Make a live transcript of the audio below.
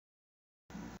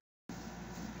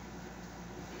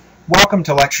Welcome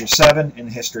to Lecture 7 in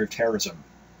the History of Terrorism.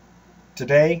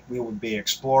 Today we will be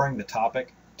exploring the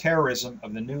topic Terrorism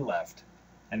of the New Left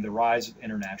and the Rise of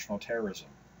International Terrorism.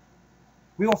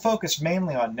 We will focus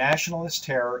mainly on nationalist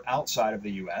terror outside of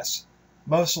the U.S.,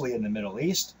 mostly in the Middle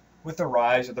East, with the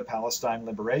rise of the Palestine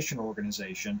Liberation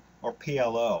Organization, or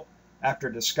PLO, after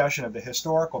discussion of the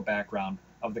historical background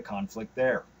of the conflict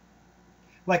there.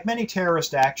 Like many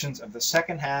terrorist actions of the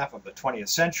second half of the 20th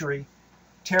century,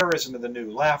 terrorism of the New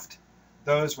Left,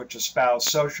 those which espouse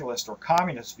socialist or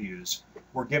communist views,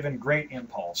 were given great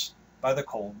impulse by the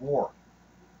Cold War.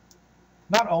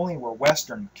 Not only were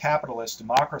Western capitalist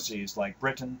democracies like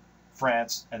Britain,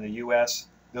 France, and the US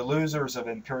the losers of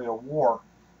imperial war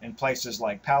in places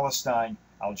like Palestine,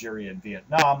 Algeria, and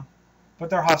Vietnam, but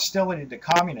their hostility to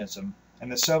communism,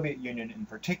 and the Soviet Union in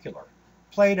particular,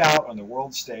 played out on the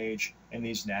world stage in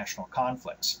these national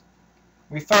conflicts.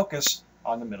 We focus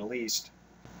on the Middle East.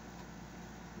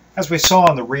 As we saw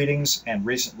in the readings and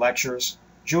recent lectures,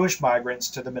 Jewish migrants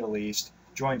to the Middle East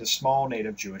joined a small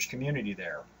native Jewish community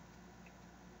there.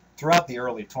 Throughout the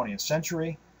early 20th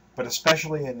century, but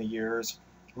especially in the years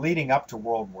leading up to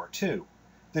World War II,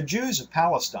 the Jews of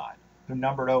Palestine, who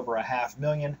numbered over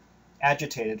 500,000,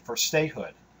 agitated for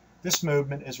statehood. This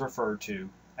movement is referred to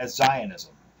as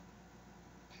Zionism.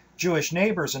 Jewish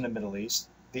neighbors in the Middle East,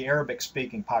 the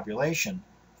Arabic-speaking population,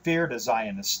 feared a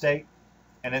Zionist state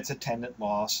and its attendant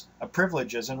loss of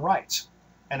privileges and rights,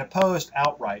 and opposed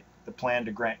outright the plan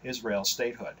to grant Israel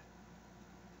statehood.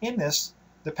 In this,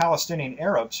 the Palestinian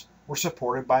Arabs were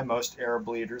supported by most Arab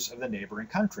leaders of the neighboring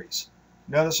countries,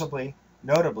 notably,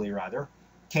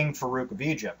 King Farouk of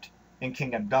Egypt and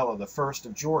King Abdullah I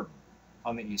of Jordan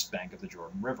on the east bank of the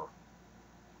Jordan River.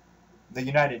 The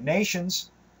United Nations,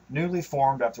 newly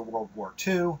formed after World War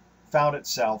II, found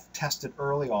itself tested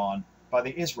early on by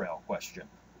the Israel question.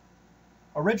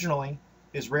 Originally,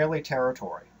 Israeli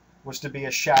territory was to be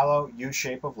a shallow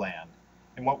U-shape of land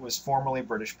in what was formerly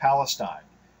British Palestine,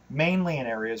 mainly in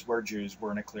areas where Jews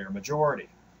were in a clear majority.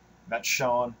 That's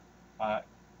shown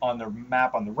on the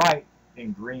map on the right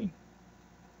in green.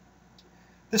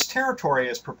 This territory,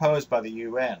 as proposed by the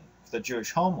UN for the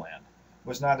Jewish homeland,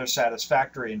 was neither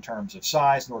satisfactory in terms of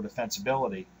size nor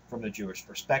defensibility from the Jewish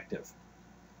perspective.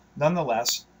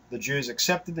 Nonetheless, the Jews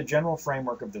accepted the general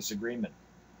framework of this agreement.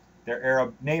 Their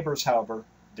Arab neighbors, however,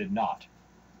 did not.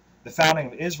 The founding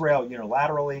of Israel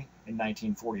unilaterally in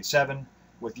 1947,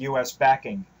 with U.S.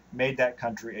 backing, made that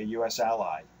country a U.S.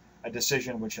 ally, a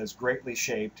decision which has greatly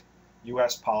shaped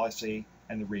U.S. policy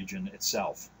and the region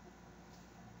itself.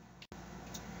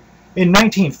 In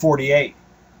 1948,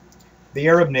 the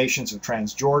Arab nations of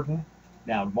Transjordan,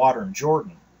 now modern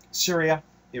Jordan, Syria,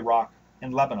 Iraq,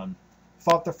 and Lebanon,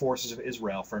 fought the forces of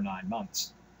Israel for 9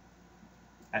 months.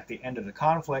 At the end of the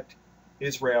conflict,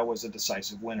 Israel was a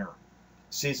decisive winner,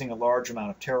 seizing a large amount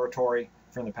of territory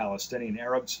from the Palestinian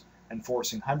Arabs and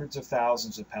forcing hundreds of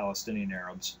thousands of Palestinian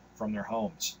Arabs from their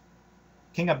homes.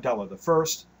 King Abdullah I,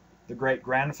 the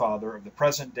great-grandfather of the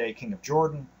present-day King of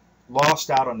Jordan,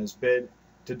 lost out on his bid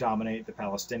to dominate the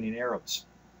Palestinian Arabs,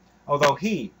 although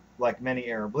he, like many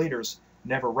Arab leaders,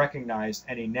 never recognized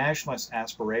any nationalist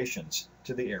aspirations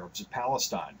to the Arabs of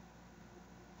Palestine.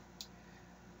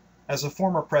 As a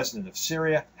former president of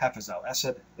Syria, Hafez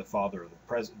al-Assad, the father of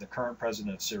the current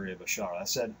president of Syria, Bashar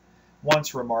al-Assad,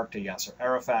 once remarked to Yasser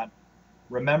Arafat,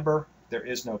 "Remember, there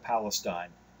is no Palestine,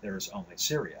 there is only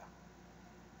Syria."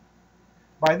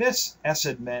 By this,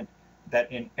 Assad meant that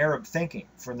in Arab thinking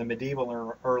from the medieval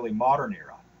and early modern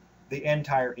era, the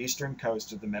entire eastern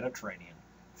coast of the Mediterranean,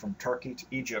 from Turkey to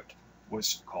Egypt,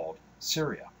 was called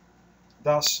Syria.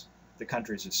 Thus, the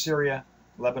countries of Syria,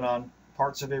 Lebanon,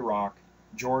 parts of Iraq,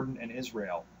 Jordan, and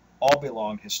Israel all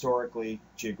belonged historically,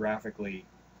 geographically,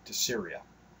 to Syria.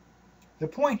 The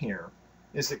point here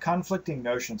is that conflicting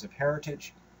notions of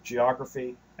heritage,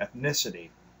 geography,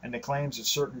 ethnicity, and the claims of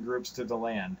certain groups to the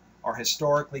land are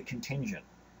historically contingent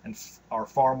and are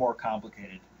far more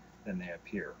complicated than they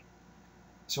appear.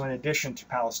 So in addition to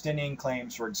Palestinian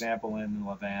claims, for example, in the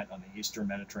Levant on the eastern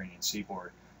Mediterranean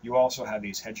seaboard, you also have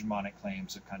these hegemonic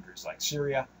claims of countries like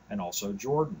Syria and also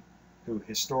Jordan, who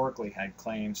historically had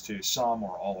claims to some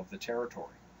or all of the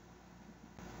territory.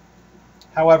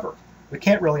 However, we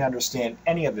can't really understand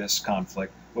any of this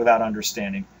conflict without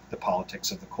understanding the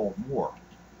politics of the Cold War.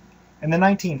 In the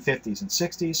 1950s and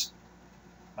 60s,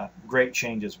 great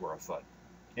changes were afoot.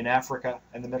 In Africa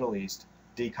and the Middle East,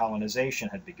 decolonization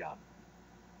had begun.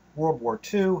 World War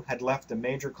II had left the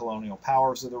major colonial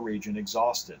powers of the region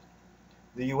exhausted.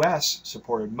 The U.S.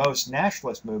 supported most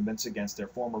nationalist movements against their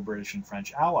former British and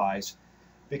French allies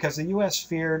because the U.S.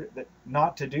 feared that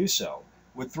not to do so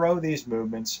would throw these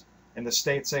movements and the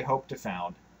states they hoped to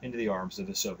found into the arms of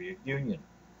the Soviet Union.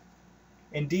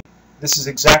 Indeed, this is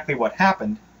exactly what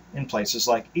happened in places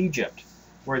like Egypt,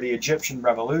 where the Egyptian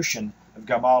revolution of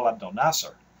Gamal Abdel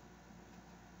Nasser.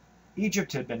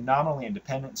 Egypt had been nominally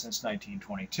independent since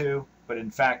 1922, but in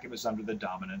fact it was under the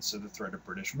dominance of the threat of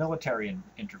British military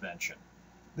intervention.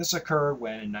 This occurred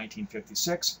when, in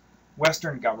 1956,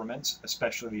 Western governments,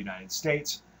 especially the United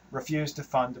States, refused to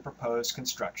fund the proposed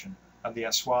construction of the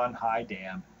Aswan High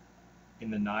Dam in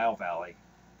the Nile Valley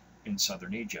in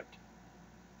southern Egypt.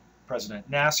 President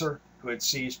Nasser, who had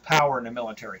seized power in a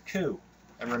military coup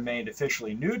and remained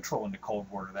officially neutral in the Cold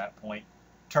War to that point,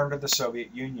 turned to the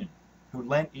Soviet Union, who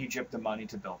lent Egypt the money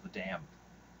to build the dam.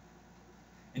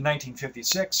 In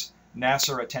 1956,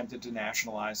 Nasser attempted to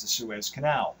nationalize the Suez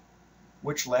Canal,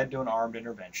 which led to an armed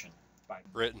intervention by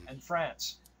Britain and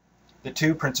France, the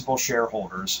two principal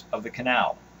shareholders of the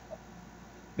canal.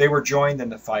 They were joined in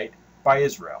the fight by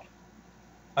Israel.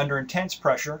 Under intense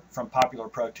pressure from popular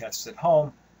protests at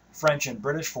home, French and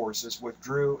British forces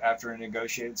withdrew after a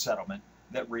negotiated settlement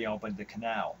that reopened the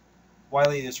canal, while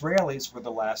the Israelis were the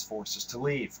last forces to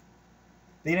leave.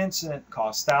 The incident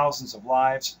cost thousands of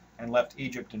lives and left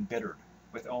Egypt embittered,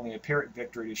 with only a Pyrrhic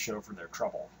victory to show for their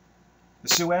trouble. The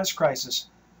Suez Crisis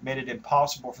made it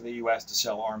impossible for the U.S. to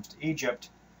sell arms to Egypt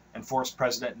and forced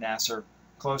President Nasser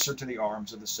closer to the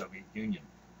arms of the Soviet Union.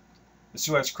 The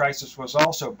Suez Crisis was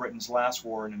also Britain's last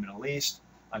war in the Middle East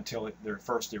until their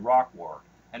first Iraq War,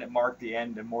 and it marked the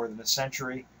end of more than a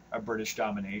century of British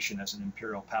domination as an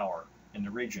imperial power in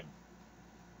the region.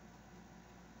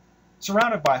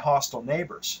 Surrounded by hostile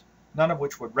neighbors, none of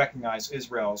which would recognize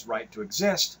Israel's right to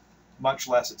exist, much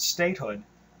less its statehood,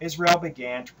 Israel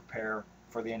began to prepare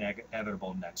for the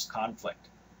inevitable next conflict.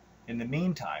 In the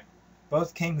meantime,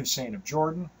 both King Hussein of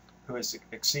Jordan, who had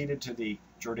acceded to the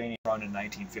Jordanian throne in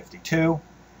 1952,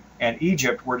 and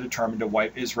Egypt were determined to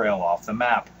wipe Israel off the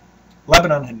map.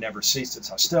 Lebanon had never ceased its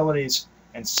hostilities,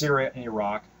 and Syria and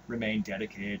Iraq remained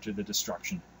dedicated to the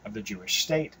destruction of the Jewish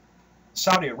state.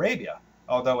 Saudi Arabia,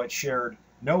 although it shared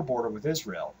no border with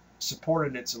Israel,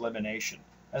 supported its elimination,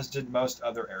 as did most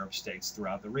other Arab states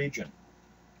throughout the region.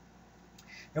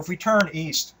 If we turn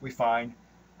east, we find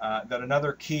that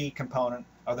another key component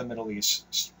of the Middle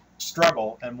East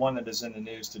struggle, and one that is in the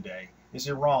news today, is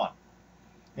Iran.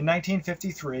 In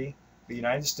 1953, the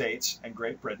United States and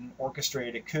Great Britain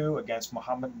orchestrated a coup against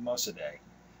Mohammad Mossadegh,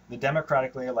 the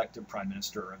democratically elected Prime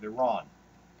Minister of Iran.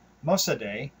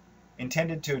 Mossadegh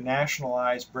intended to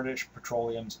nationalize British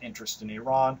Petroleum's interest in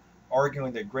Iran,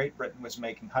 arguing that Great Britain was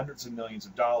making hundreds of millions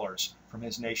of dollars from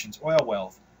his nation's oil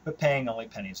wealth, but paying only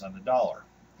pennies on the dollar.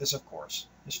 This, of course,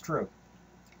 is true.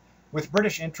 With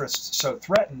British interests so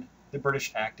threatened, the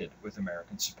British acted with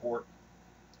American support.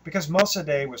 Because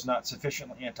Mossadegh was not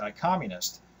sufficiently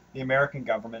anti-communist, the American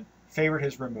government favored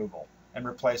his removal and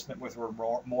replacement with a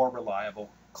more reliable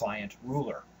client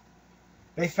ruler.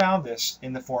 They found this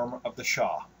in the form of the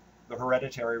Shah, the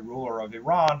hereditary ruler of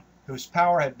Iran, whose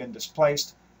power had been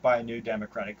displaced by a new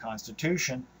democratic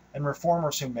constitution and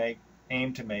reformers who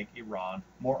aimed to make Iran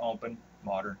more open,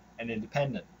 modern, and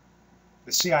independent.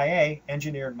 The CIA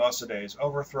engineered Mossadegh's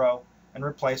overthrow and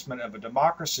replacement of a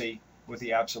democracy with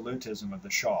the absolutism of the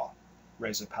Shah,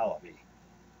 Reza Pahlavi.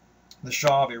 The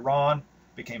Shah of Iran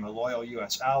became a loyal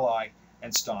U.S. ally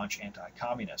and staunch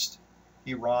anti-communist.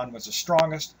 Iran was the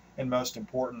strongest and most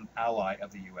important ally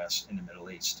of the U.S. in the Middle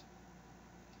East.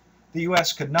 The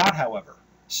U.S. could not, however,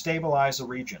 stabilize the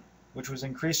region, which was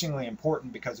increasingly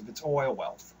important because of its oil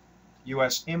wealth.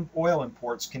 U.S. oil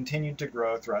imports continued to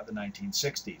grow throughout the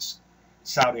 1960s.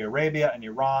 Saudi Arabia and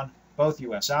Iran, both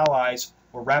U.S. allies,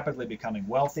 were rapidly becoming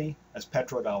wealthy as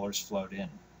petrodollars flowed in.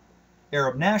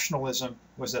 Arab nationalism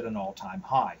was at an all-time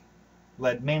high.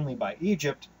 Led mainly by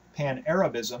Egypt,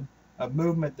 Pan-Arabism, a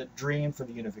movement that dreamed for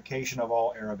the unification of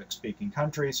all Arabic-speaking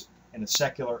countries in a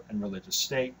secular and religious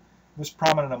state, was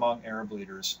prominent among Arab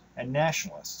leaders and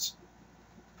nationalists.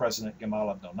 President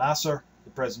Gamal Abdel Nasser,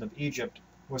 the president of Egypt,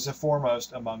 was the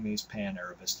foremost among these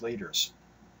pan-Arabist leaders.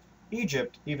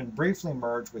 Egypt even briefly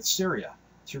merged with Syria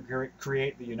to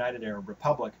create the United Arab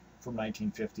Republic from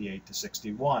 1958 to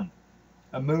 61,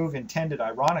 a move intended,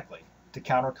 ironically, to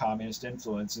counter communist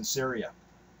influence in Syria.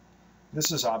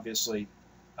 This is obviously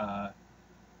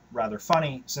rather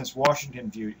funny, since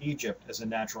Washington viewed Egypt as a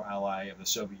natural ally of the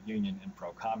Soviet Union and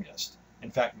pro-communist.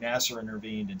 In fact, Nasser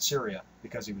intervened in Syria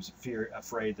because he was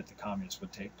afraid that the communists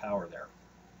would take power there.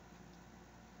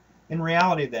 In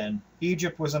reality, then,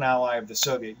 Egypt was an ally of the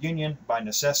Soviet Union by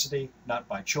necessity, not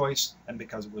by choice, and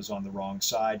because it was on the wrong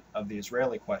side of the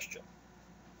Israeli question.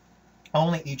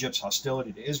 Only Egypt's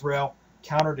hostility to Israel,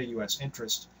 counter to U.S.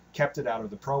 interests, kept it out of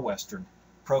the pro-Western,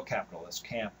 pro-capitalist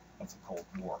camp of the Cold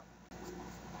War.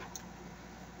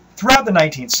 Throughout the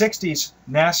 1960s,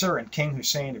 Nasser and King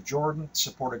Hussein of Jordan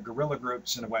supported guerrilla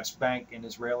groups in the West Bank in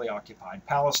Israeli-occupied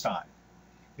Palestine.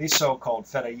 These so-called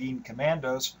Fedayeen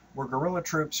commandos were guerrilla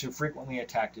troops who frequently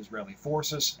attacked Israeli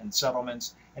forces and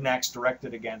settlements in acts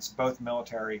directed against both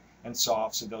military and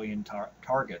soft civilian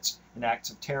targets, in acts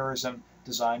of terrorism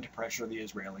designed to pressure the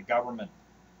Israeli government,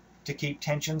 to keep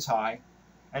tensions high,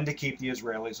 and to keep the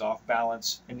Israelis off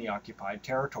balance in the occupied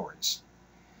territories.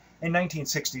 In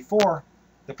 1964,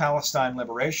 the Palestine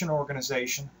Liberation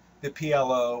Organization, the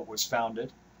PLO, was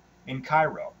founded in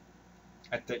Cairo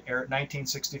at the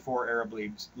 1964 Arab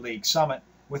League Summit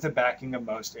with the backing of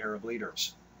most Arab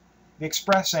leaders. The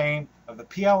express aim of the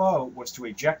PLO was to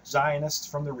eject Zionists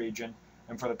from the region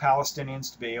and for the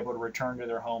Palestinians to be able to return to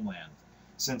their homeland,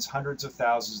 since hundreds of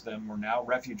thousands of them were now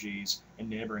refugees in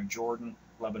neighboring Jordan,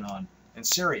 Lebanon, and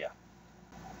Syria.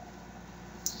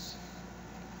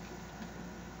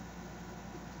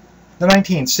 The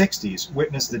 1960s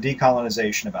witnessed the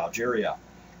decolonization of Algeria,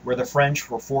 where the French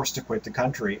were forced to quit the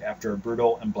country after a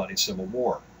brutal and bloody civil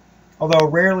war. Although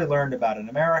rarely learned about in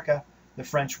America, the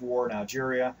French war in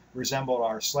Algeria resembled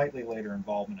our slightly later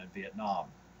involvement in Vietnam.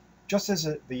 Just as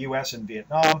the U.S. in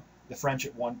Vietnam, the French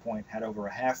at one point had over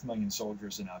 500,000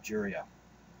 soldiers in Algeria.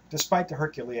 Despite the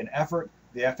Herculean effort,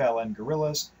 the FLN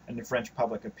guerrillas and the French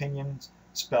public opinions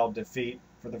spelled defeat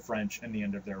for the French and the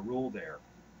end of their rule there.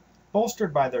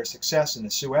 Bolstered by their success in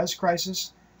the Suez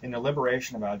Crisis, in the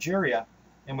liberation of Algeria,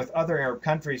 and with other Arab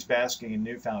countries basking in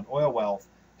newfound oil wealth,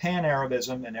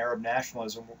 Pan-Arabism and Arab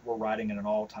nationalism were riding at an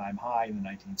all-time high in the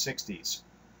 1960s.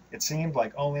 It seemed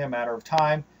like only a matter of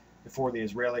time before the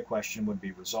Israeli question would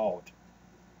be resolved.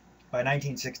 By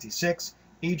 1966,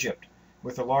 Egypt,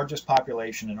 with the largest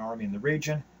population and army in the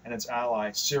region, and its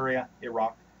allies Syria,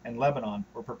 Iraq, and Lebanon,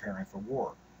 were preparing for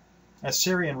war. A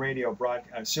Syrian radio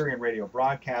broadcast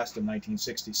of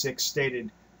 1966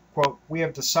 stated, quote, "We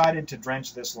have decided to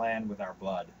drench this land with our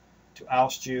blood, to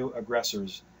oust you,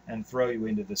 aggressors, and throw you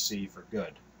into the sea for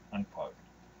good," unquote.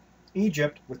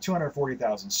 Egypt, with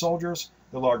 240,000 soldiers,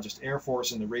 the largest air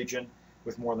force in the region,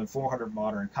 with more than 400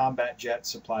 modern combat jets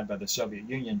supplied by the Soviet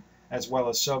Union, as well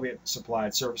as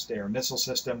Soviet-supplied surface-to-air missile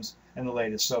systems and the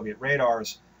latest Soviet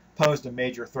radars, posed a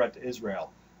major threat to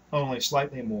Israel, only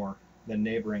slightly more than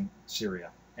neighboring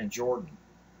Syria and Jordan.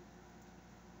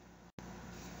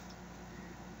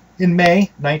 In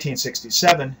May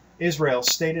 1967, Israel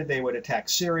stated they would attack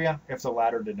Syria if the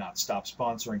latter did not stop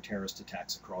sponsoring terrorist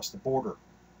attacks across the border.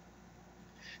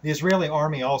 The Israeli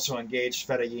army also engaged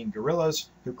Fedayeen guerrillas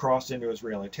who crossed into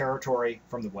Israeli territory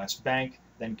from the West Bank,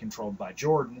 then controlled by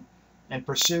Jordan, and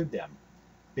pursued them,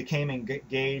 became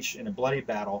engaged in a bloody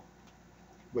battle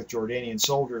with Jordanian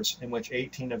soldiers in which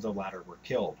 18 of the latter were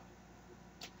killed.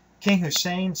 King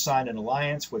Hussein signed an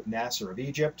alliance with Nasser of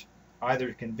Egypt, either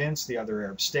to convince the other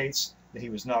Arab states that he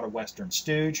was not a Western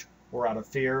stooge or out of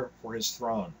fear for his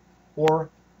throne, or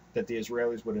that the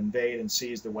Israelis would invade and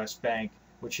seize the West Bank,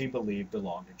 which he believed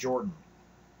belonged to Jordan.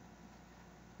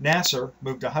 Nasser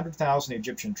moved 100,000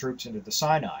 Egyptian troops into the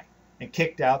Sinai and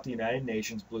kicked out the United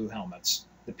Nations Blue Helmets,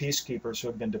 the peacekeepers who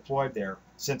had been deployed there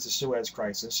since the Suez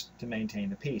Crisis to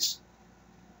maintain the peace.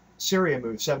 Syria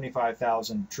moved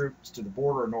 75,000 troops to the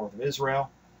border north of Israel,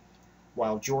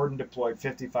 while Jordan deployed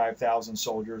 55,000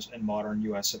 soldiers and modern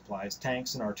U.S. supplies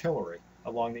tanks and artillery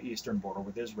along the eastern border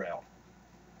with Israel.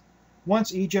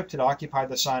 Once Egypt had occupied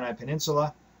the Sinai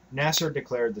Peninsula, Nasser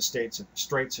declared the Straits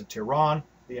of Tiran,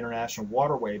 the international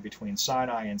waterway between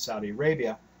Sinai and Saudi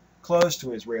Arabia, closed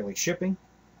to Israeli shipping,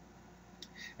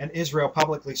 and Israel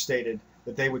publicly stated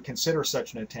that they would consider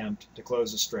such an attempt to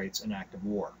close the straits an act of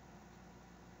war.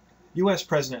 U.S.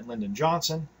 President Lyndon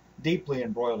Johnson, deeply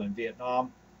embroiled in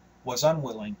Vietnam, was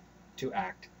unwilling to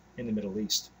act in the Middle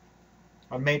East.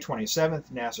 On May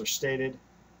 27th, Nasser stated,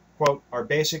 quote, "Our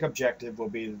basic objective will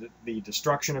be the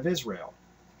destruction of Israel.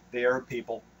 The Arab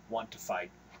people want to fight,"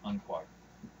 unquote.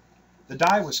 The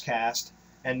die was cast,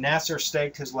 and Nasser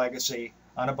staked his legacy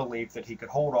on a belief that he could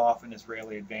hold off an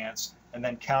Israeli advance and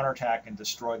then counterattack and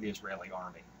destroy the Israeli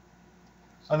army.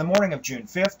 On the morning of June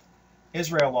 5th,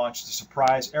 Israel launched a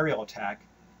surprise aerial attack,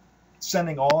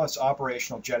 sending all its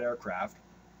operational jet aircraft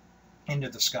into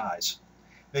the skies.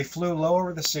 They flew low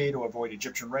over the sea to avoid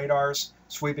Egyptian radars,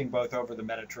 sweeping both over the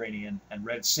Mediterranean and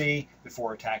Red Sea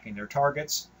before attacking their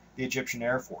targets, the Egyptian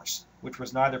Air Force, which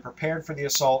was neither prepared for the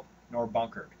assault nor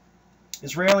bunkered.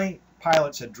 Israeli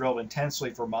pilots had drilled intensely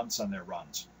for months on their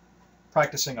runs,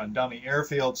 practicing on dummy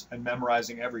airfields and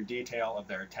memorizing every detail of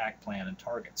their attack plan and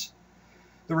targets.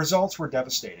 The results were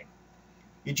devastating.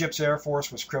 Egypt's Air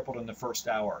Force was crippled in the first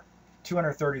hour.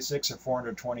 236 of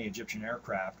 420 Egyptian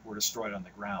aircraft were destroyed on the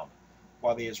ground,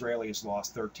 while the Israelis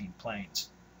lost 13 planes.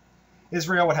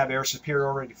 Israel would have air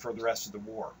superiority for the rest of the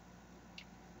war.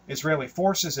 Israeli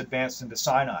forces advanced into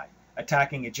Sinai,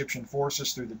 attacking Egyptian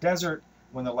forces through the desert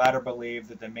when the latter believed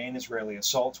that the main Israeli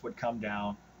assaults would come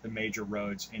down the major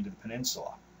roads into the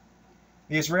peninsula.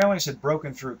 The Israelis had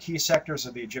broken through key sectors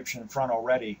of the Egyptian front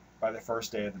already by the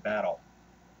first day of the battle.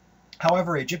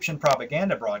 However, Egyptian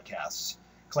propaganda broadcasts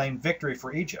claimed victory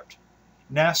for Egypt.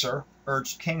 Nasser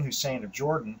urged King Hussein of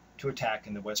Jordan to attack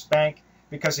in the West Bank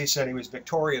because he said he was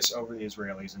victorious over the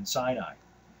Israelis in Sinai.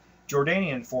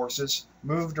 Jordanian forces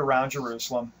moved around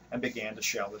Jerusalem and began to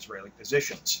shell Israeli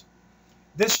positions.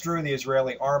 This drew the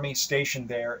Israeli army stationed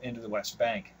there into the West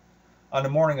Bank. On the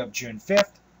morning of June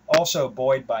 5th, also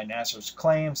buoyed by Nasser's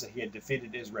claims that he had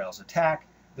defeated Israel's attack,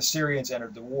 the Syrians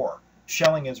entered the war,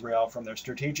 shelling Israel from their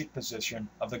strategic position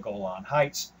of the Golan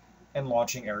Heights and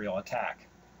launching aerial attack.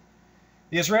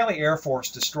 The Israeli Air Force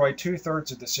destroyed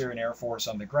two-thirds of the Syrian Air Force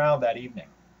on the ground that evening.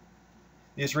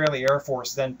 The Israeli Air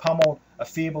Force then pummeled a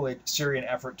feeble Syrian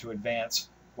effort to advance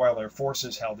while their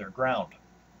forces held their ground.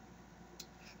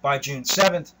 By June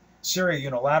 7th,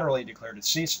 Syria unilaterally declared a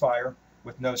ceasefire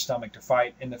with no stomach to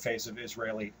fight in the face of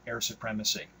Israeli air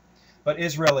supremacy. But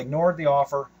Israel ignored the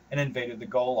offer and invaded the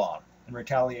Golan in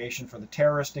retaliation for the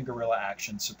terrorist and guerrilla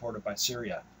actions supported by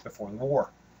Syria before the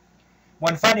war.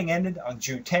 When fighting ended on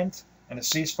June 10th and a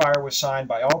ceasefire was signed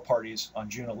by all parties on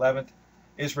June 11th,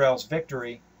 Israel's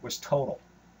victory was total.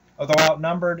 Although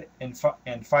outnumbered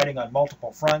and fighting on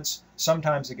multiple fronts,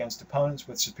 sometimes against opponents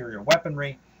with superior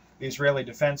weaponry, the Israeli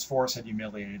Defense Force had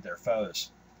humiliated their foes.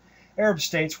 Arab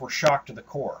states were shocked to the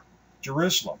core.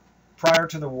 Jerusalem, prior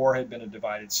to the war, had been a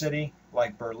divided city,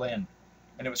 like Berlin,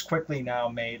 and it was quickly now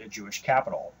made a Jewish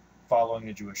capital, following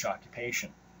the Jewish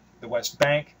occupation. The West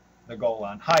Bank, the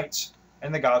Golan Heights,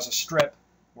 and the Gaza Strip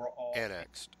were all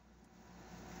annexed.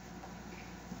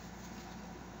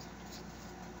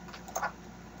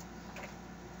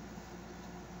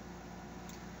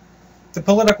 The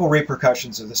political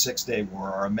repercussions of the Six-Day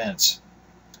War are immense.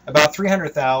 About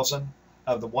 300,000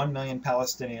 of the 1 million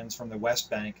Palestinians from the West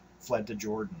Bank fled to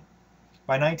Jordan.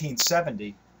 By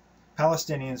 1970,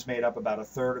 Palestinians made up about a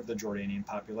third of the Jordanian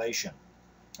population.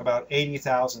 About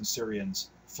 80,000 Syrians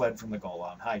fled from the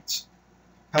Golan Heights.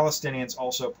 Palestinians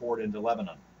also poured into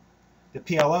Lebanon. The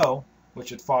PLO,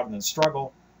 which had fought in the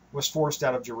struggle, was forced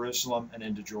out of Jerusalem and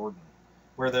into Jordan,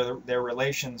 where their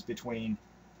relations between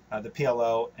the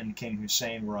PLO and King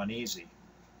Hussein were uneasy.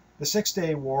 The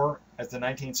Six-Day War, as the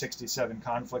 1967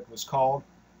 conflict was called,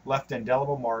 left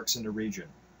indelible marks in the region.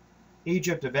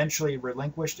 Egypt eventually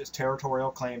relinquished its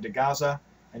territorial claim to Gaza,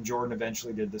 and Jordan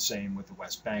eventually did the same with the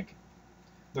West Bank.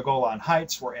 The Golan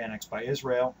Heights were annexed by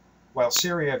Israel, while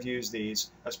Syria views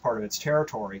these as part of its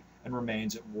territory and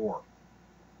remains at war.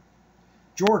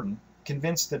 Jordan,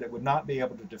 convinced that it would not be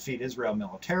able to defeat Israel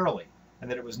militarily, and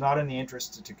that it was not in the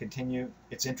interest to continue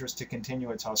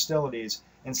its hostilities,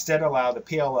 instead allowed the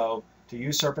PLO to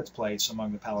usurp its place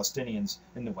among the Palestinians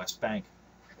in the West Bank.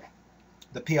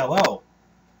 The PLO,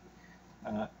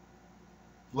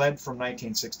 led from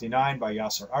 1969 by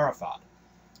Yasser Arafat,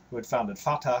 who had founded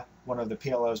Fatah, one of the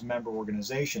PLO's member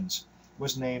organizations,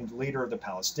 was named leader of the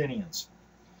Palestinians.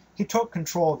 He took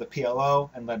control of the PLO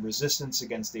and led resistance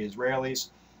against the Israelis,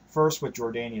 first with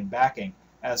Jordanian backing,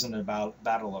 as in the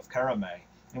Battle of Karameh,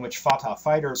 in which Fatah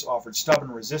fighters offered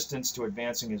stubborn resistance to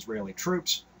advancing Israeli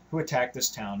troops who attacked this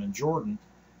town in Jordan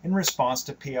in response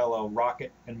to PLO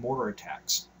rocket and mortar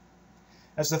attacks.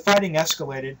 As the fighting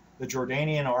escalated, the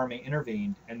Jordanian army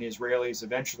intervened and the Israelis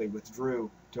eventually withdrew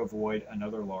to avoid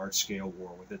another large-scale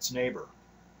war with its neighbor.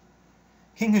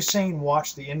 King Hussein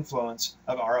watched the influence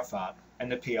of Arafat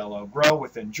and the PLO grow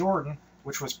within Jordan,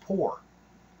 which was poor,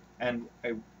 and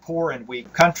a poor and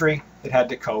weak country that had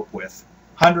to cope with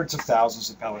hundreds of thousands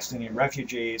of Palestinian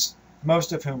refugees,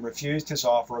 most of whom refused his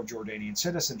offer of Jordanian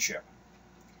citizenship.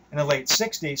 In the late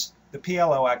 60s, the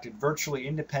PLO acted virtually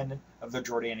independent of the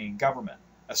Jordanian government,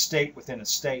 a state within a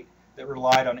state that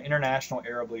relied on international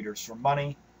Arab leaders for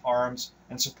money, arms,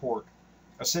 and support,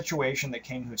 a situation that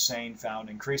King Hussein found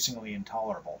increasingly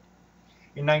intolerable.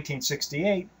 In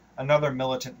 1968, another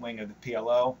militant wing of the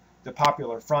PLO, the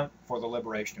Popular Front for the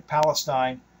Liberation of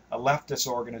Palestine, a leftist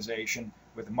organization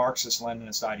with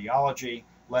Marxist-Leninist ideology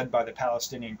led by the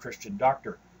Palestinian Christian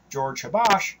doctor George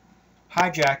Habash,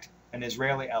 hijacked an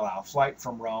Israeli El Al flight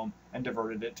from Rome and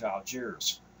diverted it to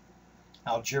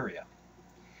Algeria.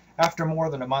 After more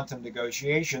than a month of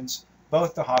negotiations,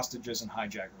 both the hostages and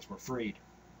hijackers were freed.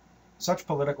 Such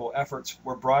political efforts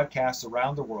were broadcast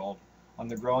around the world on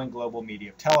the growing global media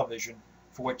of television,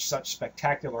 for which such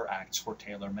spectacular acts were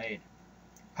tailor-made.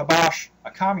 Habash,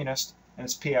 a communist, and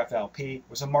its PFLP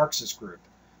was a Marxist group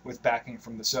with backing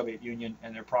from the Soviet Union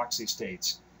and their proxy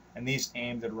states, and these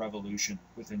aimed at a revolution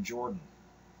within Jordan.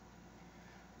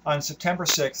 On September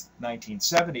 6,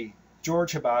 1970,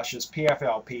 George Habash's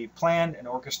PFLP planned and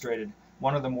orchestrated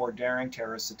one of the more daring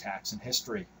terrorist attacks in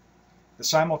history: the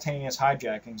simultaneous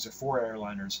hijackings of 4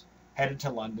 airliners headed to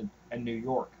London and New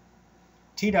York.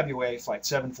 TWA Flight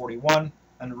 741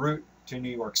 en route to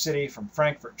New York City from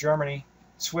Frankfurt, Germany,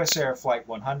 Swiss Air Flight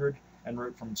 100 en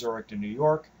route from Zurich to New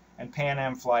York, and Pan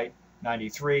Am Flight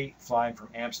 93 flying from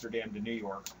Amsterdam to New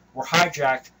York were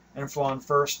hijacked and flown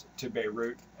first to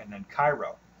Beirut and then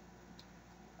Cairo.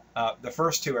 The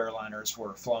first 2 airliners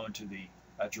were flown to the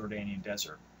Jordanian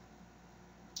desert.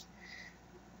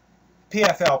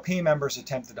 PFLP members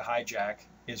attempted to hijack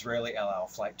Israeli El Al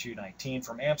Flight 219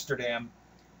 from Amsterdam,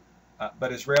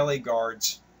 but Israeli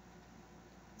guards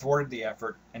thwarted the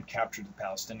effort and captured the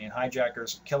Palestinian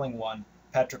hijackers, killing one,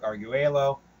 Patrick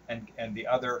Arguello, and the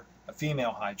other, a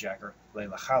female hijacker,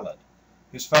 Layla Khaled,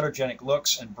 whose photogenic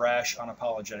looks and brash,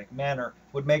 unapologetic manner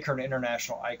would make her an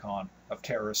international icon of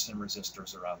terrorists and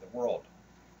resistors around the world.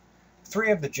 2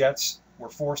 of the jets were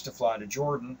forced to fly to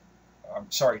Jordan,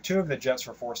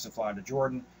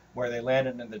 where they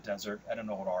landed in the desert at an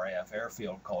old RAF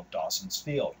airfield called Dawson's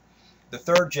Field. The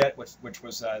 3rd jet, which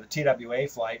was the TWA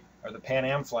flight, or the Pan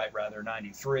Am flight rather,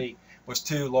 93, was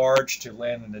too large to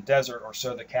land in the desert, or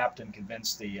so the captain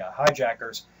convinced the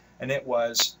hijackers, and it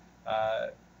was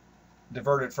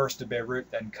diverted first to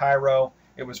Beirut, then Cairo.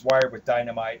 It was wired with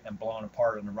dynamite and blown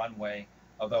apart on the runway,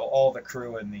 although all the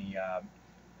crew and the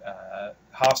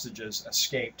hostages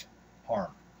escaped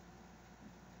harm.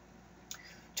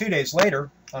 2 days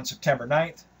later, on September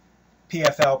 9th,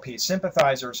 PFLP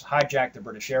sympathizers hijacked the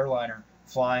British airliner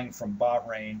flying from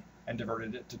Bahrain and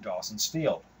diverted it to Dawson's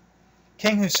Field.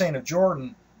 King Hussein of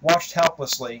Jordan watched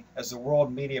helplessly as the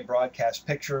world media broadcast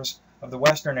pictures of the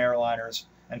Western airliners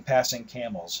and passing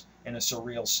camels in a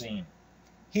surreal scene.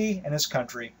 He and his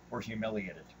country were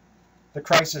humiliated. The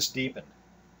crisis deepened.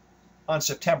 On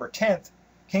September 10th,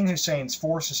 King Hussein's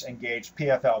forces engaged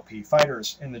PFLP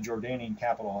fighters in the Jordanian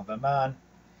capital of Amman,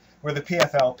 where the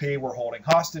PFLP were holding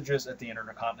hostages at the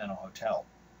Intercontinental Hotel.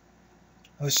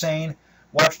 Hussein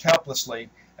watched helplessly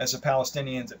as the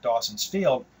Palestinians at Dawson's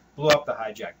Field blew up the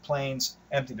hijacked planes,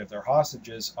 emptied of their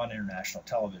hostages on international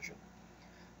television.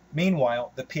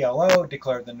 Meanwhile, the PLO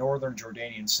declared the northern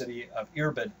Jordanian city of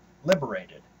Irbid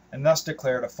liberated, and thus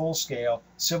declared a full-scale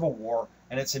civil war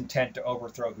and its intent to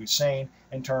overthrow Hussein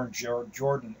and turn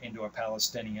Jordan into a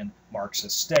Palestinian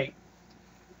Marxist state.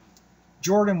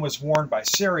 Jordan was warned by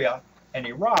Syria and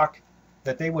Iraq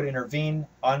that they would intervene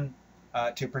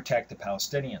to protect the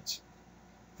Palestinians.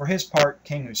 For his part,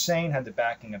 King Hussein had the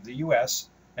backing of the U.S.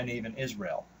 and even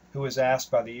Israel, who was asked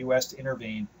by the U.S. to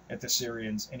intervene if the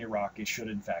Syrians and Iraqis should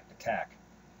in fact attack.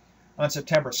 On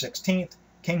September 16th,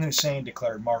 King Hussein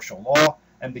declared martial law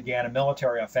and began a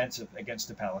military offensive against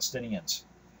the Palestinians.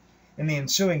 In the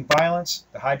ensuing violence,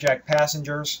 the hijacked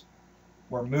passengers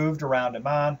were moved around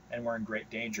Amman and were in great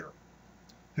danger.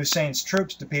 Hussein's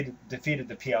troops defeated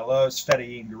the PLO's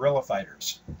Fedayeen guerrilla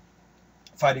fighters.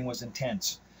 Fighting was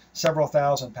intense. Several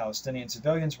thousand Palestinian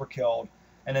civilians were killed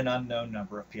and an unknown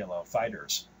number of PLO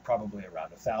fighters, probably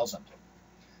around 1,000.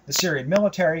 The Syrian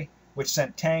military, which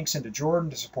sent tanks into Jordan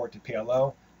to support the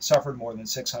PLO, suffered more than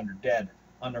 600 dead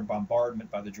under bombardment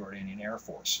by the Jordanian Air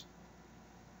Force.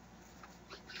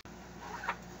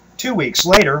 2 weeks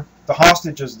later, the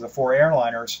hostages of the 4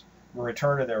 airliners were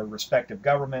returned to their respective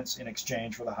governments in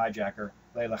exchange for the hijacker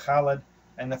Layla Khaled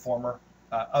and the former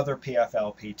other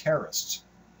PFLP terrorists.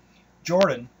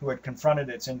 Jordan, who had confronted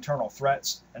its internal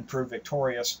threats and proved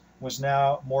victorious, was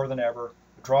now more than ever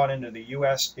drawn into the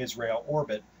U.S.-Israel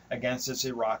orbit against its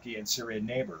Iraqi and Syrian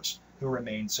neighbors, who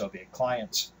remained Soviet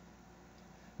clients.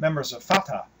 Members of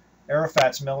Fatah,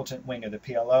 Arafat's militant wing of the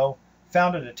PLO,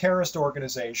 founded a terrorist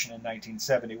organization in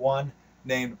 1971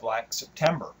 named Black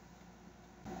September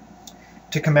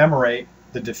to commemorate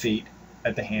the defeat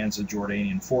at the hands of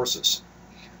Jordanian forces.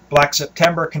 Black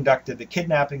September conducted the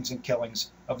kidnappings and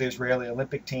killings of the Israeli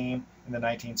Olympic team in the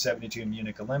 1972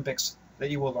 Munich Olympics that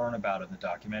you will learn about in the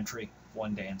documentary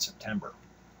One Day in September.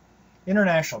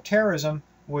 International terrorism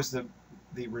was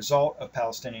the result of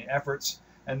Palestinian efforts,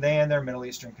 and they and their Middle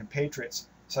Eastern compatriots,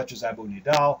 such as Abu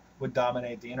Nidal, would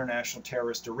dominate the international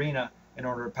terrorist arena in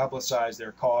order to publicize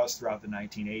their cause throughout the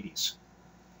 1980s.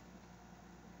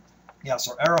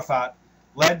 Yasser Arafat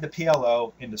led the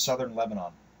PLO into southern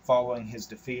Lebanon, following his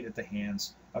defeat at the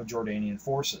hands of Jordanian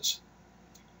forces.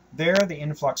 There, the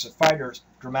influx of fighters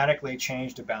dramatically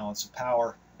changed the balance of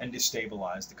power and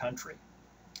destabilized the country.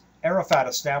 Arafat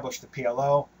established the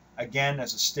PLO, again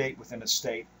as a state within a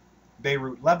state.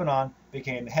 Beirut, Lebanon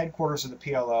became the headquarters of the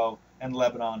PLO, and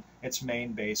Lebanon its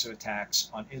main base of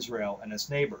attacks on Israel and its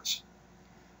neighbors.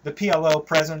 The PLO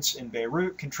presence in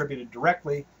Beirut contributed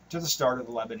directly to the start of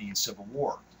the Lebanese Civil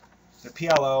War. The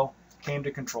PLO came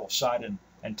to control Sidon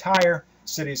and Tyre,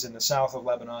 cities in the south of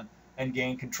Lebanon, and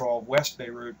gained control of West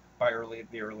Beirut by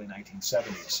the early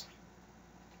 1970s.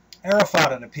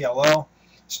 Arafat and the PLO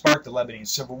sparked the Lebanese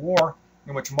Civil War,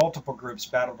 in which multiple groups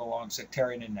battled along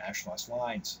sectarian and nationalist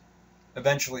lines.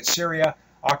 Eventually, Syria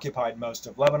occupied most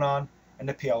of Lebanon, and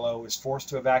the PLO was forced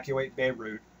to evacuate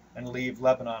Beirut and leave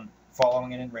Lebanon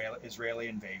following an Israeli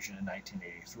invasion in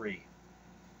 1983.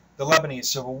 The Lebanese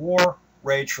Civil War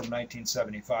raged from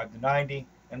 1975 to 90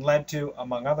 and led to,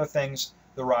 among other things,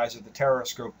 the rise of the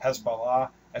terrorist group Hezbollah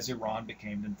as Iran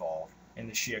became involved in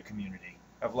the Shia community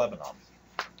of Lebanon.